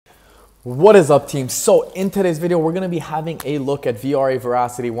What is up, team? So in today's video, we're going to be having a look at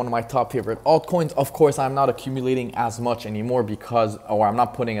Verasity, one of my top favorite altcoins. Of course, I'm not accumulating as much anymore or I'm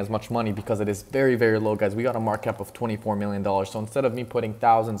not putting as much money because it is very, very low, guys. We got a market cap of $24 million. So instead of me putting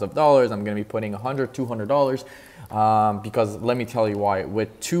thousands of dollars, I'm going to be putting $100, $200 because let me tell you why.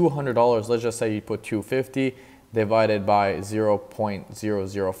 With $200, let's just say you put 250 divided by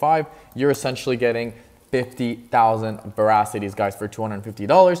 0.005, you're essentially getting 50,000 veracities, guys, for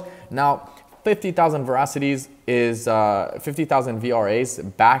 $250. Now, 50,000 veracities is 50,000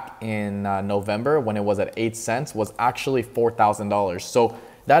 VRAs back in November when it was at 8 cents was actually $4,000. So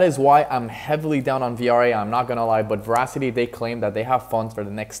that is why I'm heavily down on VRA. I'm not gonna lie, but Verasity, they claim that they have funds for the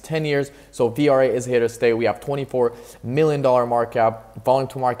next 10 years. So VRA is here to stay. We have $24 million market cap. Volume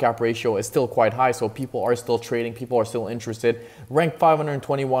to market cap ratio is still quite high. So people are still trading. People are still interested. Rank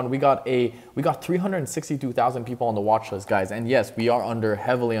 521. We got 362,000 people on the watch list, guys. And yes, we are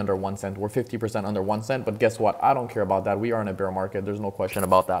heavily under 1 cent. We're 50% under 1 cent. But guess what? I don't care about that. We are in a bear market. There's no question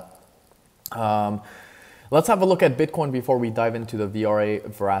about that. Let's have a look at Bitcoin before we dive into the VRA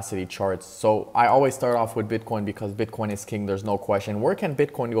Verasity charts. So I always start off with Bitcoin because Bitcoin is king. There's no question. Where can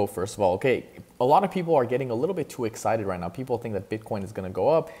Bitcoin go, first of all? Okay, a lot of people are getting a little bit too excited right now. People think that Bitcoin is going to go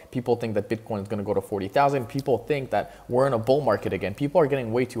up. People think that Bitcoin is going to go to 40,000. People think that we're in a bull market again. People are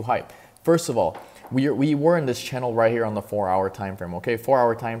getting way too hyped. First of all, we were in this channel right here on the 4-hour time frame. Okay,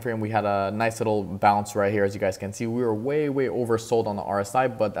 4-hour time frame. We had a nice little bounce right here, as you guys can see. We were way oversold on the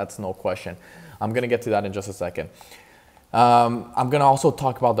RSI, but that's no question. I'm going to get to that in just a second. I'm going to also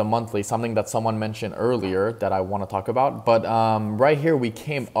talk about the monthly, something that someone mentioned earlier that I want to talk about. But right here, we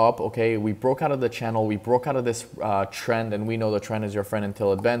came up, okay? We broke out of the channel. We broke out of this trend, and we know the trend is your friend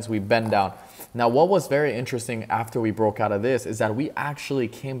until it bends. We bend down. Now, what was very interesting after we broke out of this is that we actually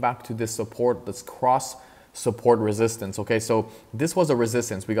came back to this support, this cross support resistance. Okay, so this was a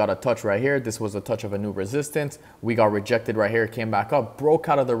resistance. We got a touch right here. This was a touch of a new resistance. We got rejected right here, came back up, broke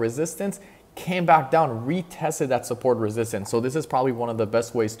out of the resistance, came back down, retested that support resistance. So this is probably one of the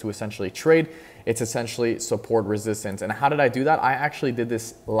best ways to essentially trade. It's essentially support resistance. And how did I do that? I actually did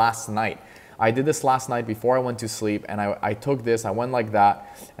this last night. I did this last night before I went to sleep, and I took this, I went like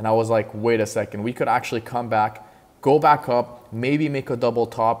that, and I was like, wait a second, we could actually come back, go back up, maybe make a double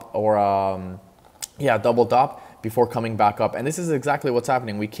top or double top before coming back up. And this is exactly what's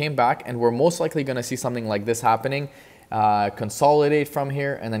happening. We came back, and we're most likely going to see something like this happening. Consolidate from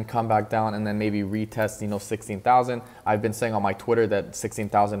here and then come back down and then maybe retest 16,000. I've been saying on my Twitter that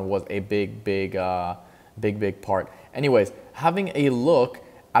 16,000 was a big part. Anyways, having a look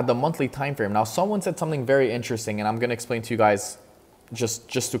at the monthly time frame. Now, someone said something very interesting, and I'm going to explain to you guys just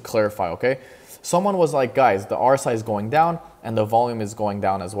to clarify. Okay, someone was like, guys, the RSI is going down and the volume is going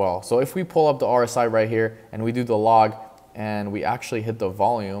down as well. So if we pull up the RSI right here and we do the log and we actually hit the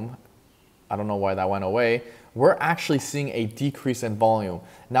volume, I don't know why that went away, we're actually seeing a decrease in volume.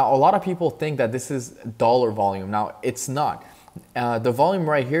 Now, a lot of people think that this is dollar volume. Now, it's not. The volume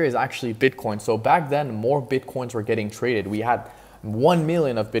right here is actually Bitcoin. So back then, more Bitcoins were getting traded. We had 1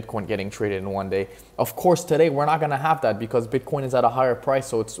 million of Bitcoin getting traded in one day. Of course, today we're not going to have that because Bitcoin is at a higher price.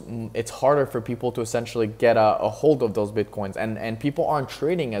 So it's harder for people to essentially get a hold of those Bitcoins. And people aren't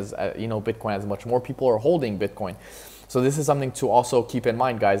trading as Bitcoin as much. More people are holding Bitcoin. So this is something to also keep in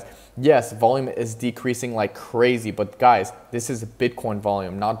mind, guys. Yes, volume is decreasing like crazy, but guys, this is Bitcoin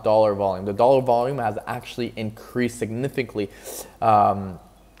volume, not dollar volume. The dollar volume has actually increased significantly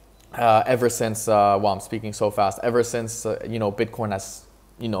ever since, I'm speaking so fast, ever since, Bitcoin has,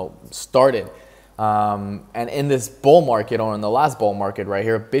 started. And in this bull market, or in the last bull market right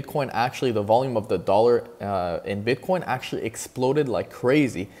here, Bitcoin actually, the volume of the dollar in Bitcoin actually exploded like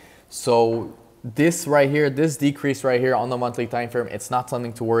crazy. So this right here, this decrease right here on the monthly time frame, it's not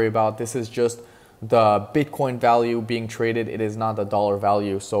something to worry about. This is just the Bitcoin value being traded. It is not the dollar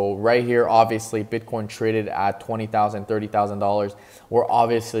value. So right here, obviously, Bitcoin traded at $20,000, $30,000. We're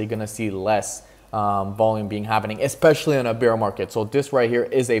obviously going to see less volume being happening, especially in a bear market. So this right here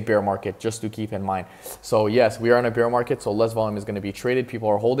is a bear market, just to keep in mind. So yes, we are in a bear market, so less volume is going to be traded. People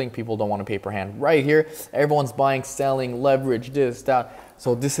are holding. People don't want to pay per hand. Right here, everyone's buying, selling, leverage, this, that.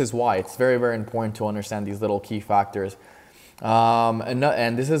 So this is why it's very important to understand these little key factors. And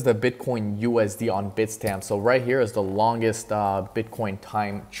this is the Bitcoin USD on Bitstamp. So right here is the longest Bitcoin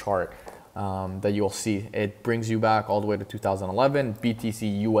time chart that you'll see. It brings you back all the way to 2011,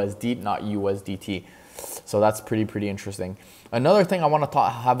 BTC USD, not USDT. So that's pretty interesting. Another thing I want to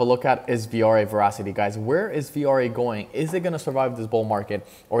have a look at is Verasity, guys. Where is VRA going? Is it going to survive this bull market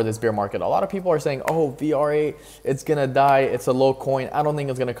or this bear market? A lot of people are saying, oh, VRA, it's going to die. It's a low coin. I don't think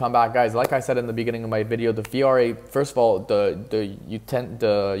it's going to come back, guys. Like I said in the beginning of my video, the VRA, first of all, the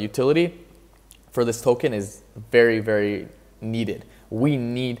utility for this token is very needed. We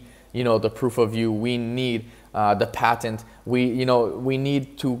need, you know, the proof of view. We need the patent. We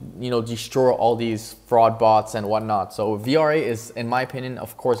need to, destroy all these fraud bots and whatnot. So VRA is, in my opinion,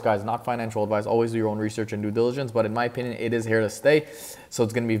 of course, guys, not financial advice. Always do your own research and due diligence. But in my opinion, it is here to stay. So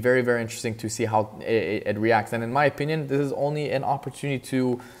it's going to be very interesting to see how it reacts. And in my opinion, this is only an opportunity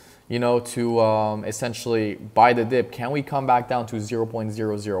to, essentially buy the dip. Can we come back down to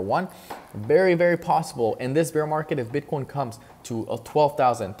 0.001? Very possible. In this bear market, if Bitcoin comes to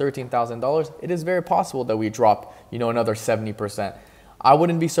 $12,000, $13,000, it is very possible that we drop, another 70%. I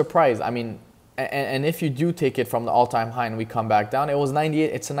wouldn't be surprised. I mean, and if you do take it from the all-time high and we come back down,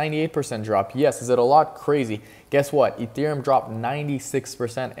 it's a 98% drop. Yes, is it a lot? Crazy. Guess what? Ethereum dropped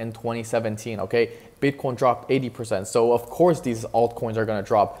 96% in 2017, okay? Bitcoin dropped 80%. So of course these altcoins are going to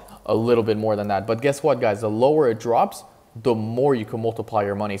drop a little bit more than that. But guess what, guys? The lower it drops, the more you can multiply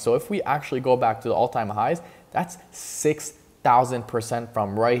your money. So if we actually go back to the all-time highs, that's 6,000%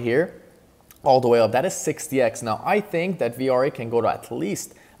 from right here all the way up. That is 60x. Now I think that VRA can go to at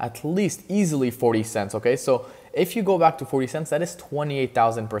least easily 40 cents. Okay, so if you go back to 40 cents, that is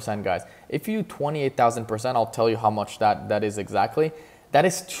 28,000%, guys. If you do 28,000%, I'll tell you how much that is exactly. That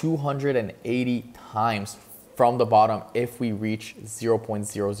is 280 times from the bottom if we reach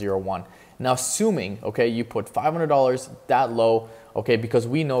 0.001. Now, assuming, okay, you put $500 that low, okay, because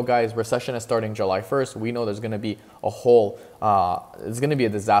we know, guys, recession is starting July 1st. We know there's going to be it's going to be a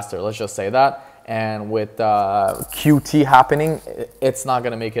disaster. Let's just say that. And with QT happening, it's not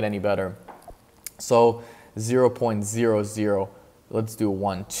going to make it any better. So 0.00, let's do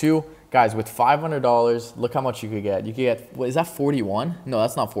 1, 2. Guys, with $500, look how much you could get. You could get, what, is that 41? No,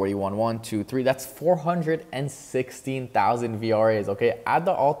 that's not 41. 1, 2, 3. That's 416,000 VRAs, okay? At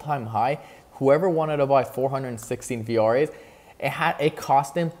the all-time high, whoever wanted to buy 416 VRAs, it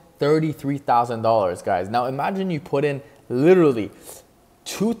cost them $33,000, guys. Now, imagine you put in literally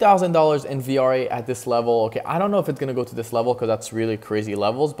 $2,000 in VRA at this level. Okay, I don't know if it's going to go to this level because that's really crazy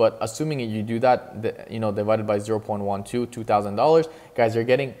levels, but assuming you do that, divided by 0.12, $2,000, guys, you're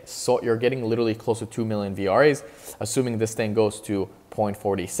getting literally close to 2 million VRAs. Assuming this thing goes to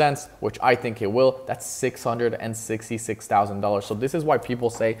 0.40 cents, which I think it will, that's $666,000. So this is why people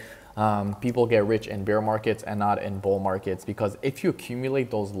say people get rich in bear markets and not in bull markets, because if you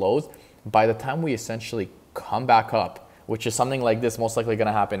accumulate those lows, by the time we essentially come back up, which is something like this most likely going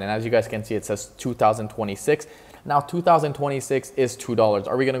to happen. And as you guys can see, it says 2026. Now, 2026 is $2.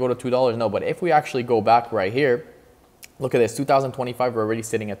 Are we going to go to $2? No, but if we actually go back right here, look at this, 2025, we're already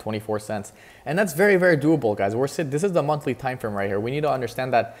sitting at 24 cents. And that's very doable, guys. This is the monthly time frame right here. We need to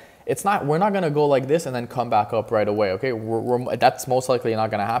understand that we're not going to go like this and then come back up right away, okay? That's most likely not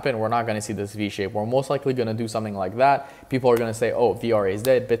going to happen. We're not going to see this V shape. We're most likely going to do something like that. People are going to say, oh, VRA is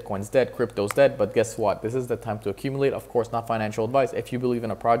dead, Bitcoin's dead, crypto's dead. But guess what? This is the time to accumulate. Of course, not financial advice. If you believe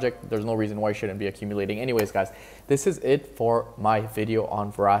in a project, there's no reason why you shouldn't be accumulating. Anyways, guys, this is it for my video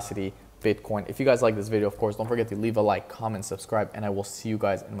on Verasity Bitcoin. If you guys like this video, of course, don't forget to leave a like, comment, subscribe, and I will see you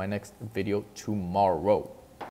guys in my next video tomorrow.